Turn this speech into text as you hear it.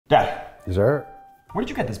Dad. Yes, sir. Where did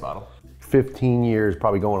you get this bottle? 15 years,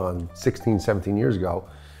 probably going on 16, 17 years ago,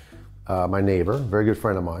 my neighbor, very good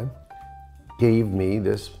friend of mine, gave me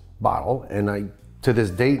this bottle, and I, to this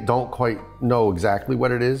date, don't quite know exactly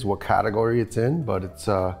what it is, what category it's in, but it's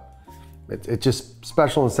just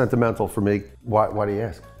special and sentimental for me. Why do you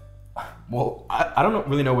ask? Well, I don't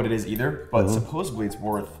really know what it is either, but supposedly it's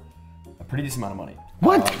worth a pretty decent amount of money.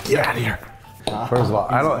 What? Get out of here. First of all,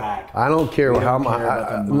 I don't care how much.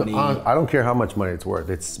 I don't care how much money it's worth.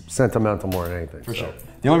 It's sentimental more than anything. For sure.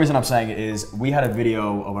 The only reason I'm saying it is we had a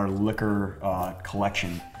video of our liquor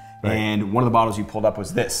collection, and one of the bottles you pulled up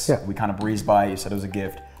was this. Yeah. We kind of breezed by. You said it was a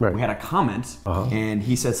gift. Right. We had a comment, and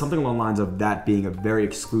he said something along the lines of that being a very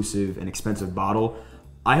exclusive and expensive bottle.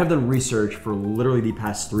 I have done research for literally the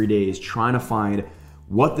past 3 days trying to find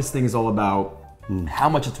what this thing is all about, how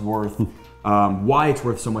much it's worth. Why it's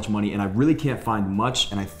worth so much money, and I really can't find much,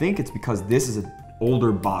 and I think it's because this is an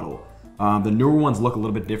older bottle. The newer ones look a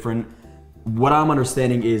little bit different. What I'm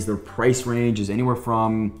understanding is their price range is anywhere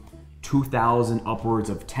from 2,000 upwards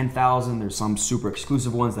of 10,000. There's some super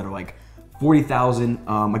exclusive ones that are like 40,000.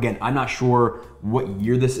 Again, I'm not sure what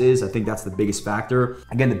year this is. I think that's the biggest factor.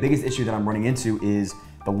 Again, the biggest issue that I'm running into is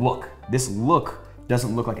the look. This look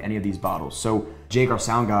doesn't look like any of these bottles. So Jake, our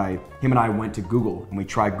sound guy, him and I went to Google and we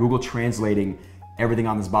tried Google translating everything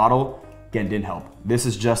on this bottle. Again, didn't help. This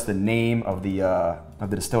is just the name of the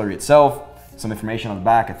distillery itself. Some information on the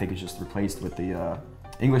back, I think, is just replaced with the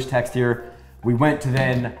English text here. We went to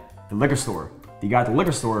then the liquor store. The guy at the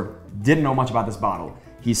liquor store didn't know much about this bottle.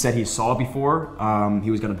 He said he saw it before.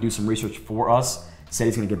 He was gonna do some research for us. Said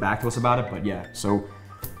he's gonna get back to us about it, but yeah. So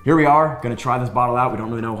here we are, gonna try this bottle out. We don't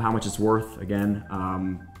really know how much it's worth, again,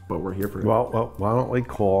 but we're here for it. Well, why don't we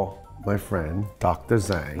call my friend, Dr.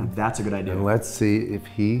 Zhang. That's a good idea. And let's see if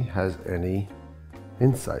he has any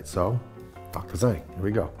insight. So, Dr. Zhang, here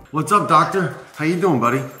we go. What's up, doctor? How you doing,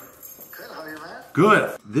 buddy? Good, how are you, man?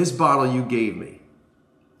 Good. This bottle you gave me,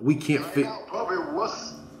 we can't fit. Probably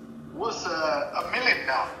was $1 million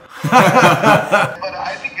now. But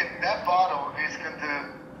I think that bottle is going to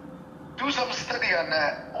do some study on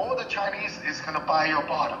that. All the Chinese is going to buy your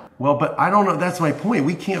bottle. Well, but I don't know. That's my point.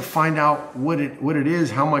 We can't find out what it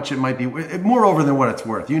is, how much it might be. Moreover than what it's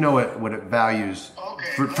worth. You know what it values.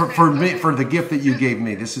 Okay. For me, for the gift that you gave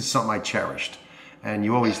me, this is something I cherished, and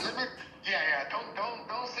you always. Yeah. Don't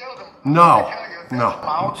sell them. No.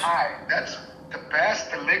 Mao Tai. That's the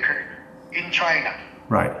best liquor in China.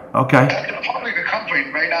 Right. Okay. The public company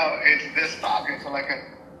right now, this stock is like a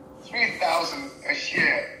 3,000 a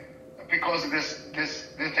share because of this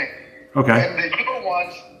thing. Okay. And the little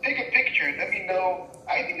ones, take a picture. Let me know.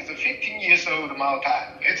 I think it's a 15 years old Mao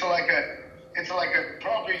Tai. It's like a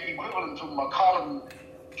probably equivalent to Macallan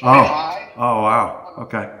 25. Oh wow.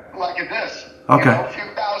 Okay. Like this. Okay. You know, a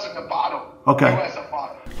few thousand a bottle. Okay. US a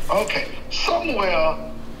bottle. Okay.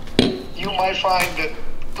 Somewhere you might find that.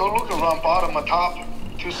 Go look around bottom and top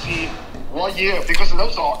to see what year, because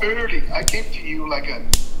those are early. I gave to you like a.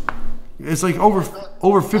 It's like over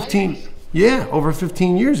 15. 90s. Yeah, over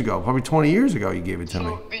 15 years ago, probably 20 years ago. You gave it to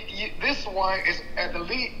me. This wine is at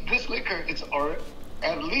least, this liquor is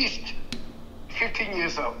at least 15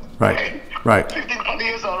 years old. Right. Right. 15, 20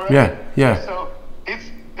 years already. Yeah. So it's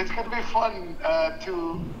going to be fun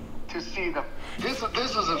to see them. This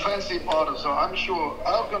is a fancy bottle, so I'm sure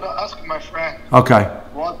I'm gonna ask my friend. Okay.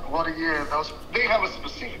 What a year those? They have a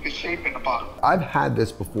specific shape in the bottle. I've had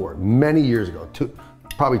this before many years ago,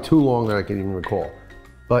 probably too long that I can even recall,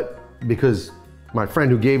 but because my friend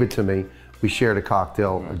who gave it to me, we shared a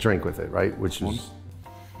cocktail, a drink with it, right? Which was,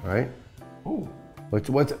 right? Ooh.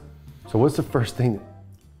 So what's the first thing?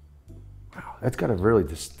 Wow, that's got a really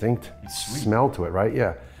distinct smell to it, right?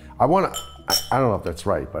 Yeah. I don't know if that's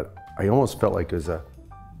right, but I almost felt like there's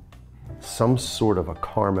some sort of a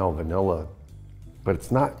caramel vanilla, but it's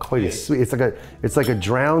not quite as sweet. It's like a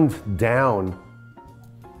drowned down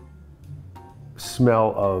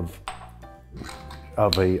smell of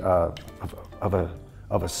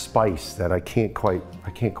a spice that I can't quite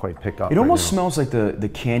pick up. It almost smells like the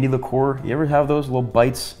candy liqueur. You ever have those little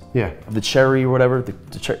bites? Yeah. Of the cherry or whatever.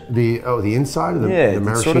 The inside of the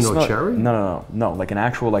maraschino cherry? No. Like an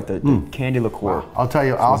actual the candy liqueur. Wow. I'll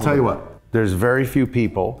tell you what. There's very few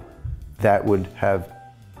people that would have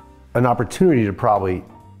an opportunity to probably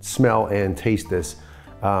smell and taste this,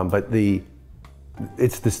 but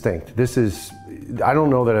it's distinct. This is, I don't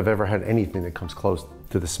know that I've ever had anything that comes close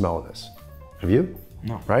to the smell of this. Have you?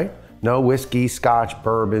 No. Right? No whiskey, scotch,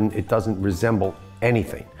 bourbon. It doesn't resemble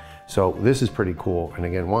anything. So this is pretty cool. And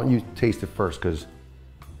again, why don't you taste it first? Because,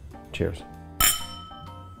 cheers.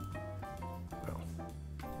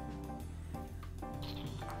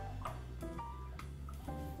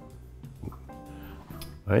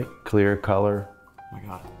 Right? Clear color. Oh my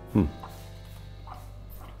God.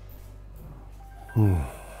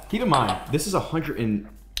 Keep in mind, this is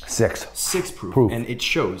 106 proof, and it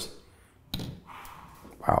shows.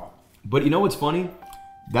 Wow. But you know what's funny?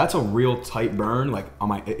 That's a real tight burn. Like on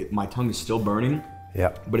my tongue is still burning.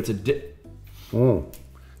 Yeah. But it's a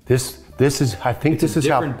This is, I think this is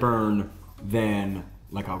different burn than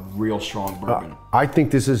like a real strong bourbon. I think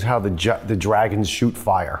this is how the dragons shoot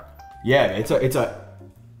fire. Yeah,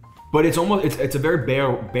 but it's almost it's a very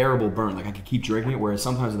bearable burn. Like I could keep drinking it, whereas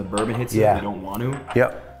sometimes when the bourbon hits it, I don't want to.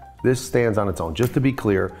 Yep, this stands on its own. Just to be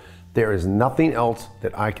clear, there is nothing else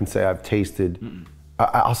that I can say I've tasted.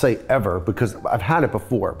 I'll say ever, because I've had it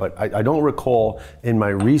before, but I don't recall in my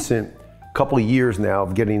recent couple of years now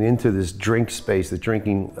of getting into this drink space, the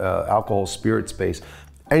drinking alcohol spirit space,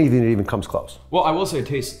 anything that even comes close. Well, I will say it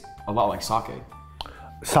tastes a lot like sake.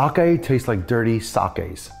 Sake tastes like dirty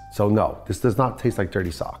sakes. So no, this does not taste like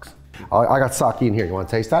dirty socks. I got sake in here. You want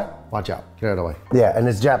to taste that? Watch out. Get out of the way. Yeah, and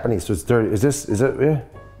it's Japanese, so it's dirty. Is it? Yeah.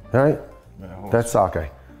 All right. Yeah, that's sake.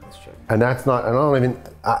 Let's check. And that's not. I don't even.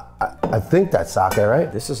 I think that's sake,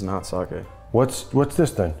 right? This is not sake. What's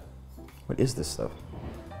this then? What is this stuff?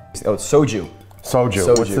 Oh, it's soju.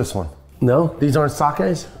 Soju. What's this one? No, these aren't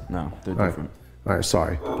sakes. No, they're different. All right.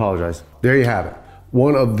 Sorry. Apologize. There you have it.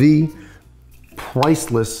 One of the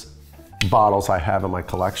priceless bottles I have in my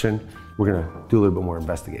collection. We're gonna do a little bit more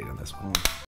investigating on this one.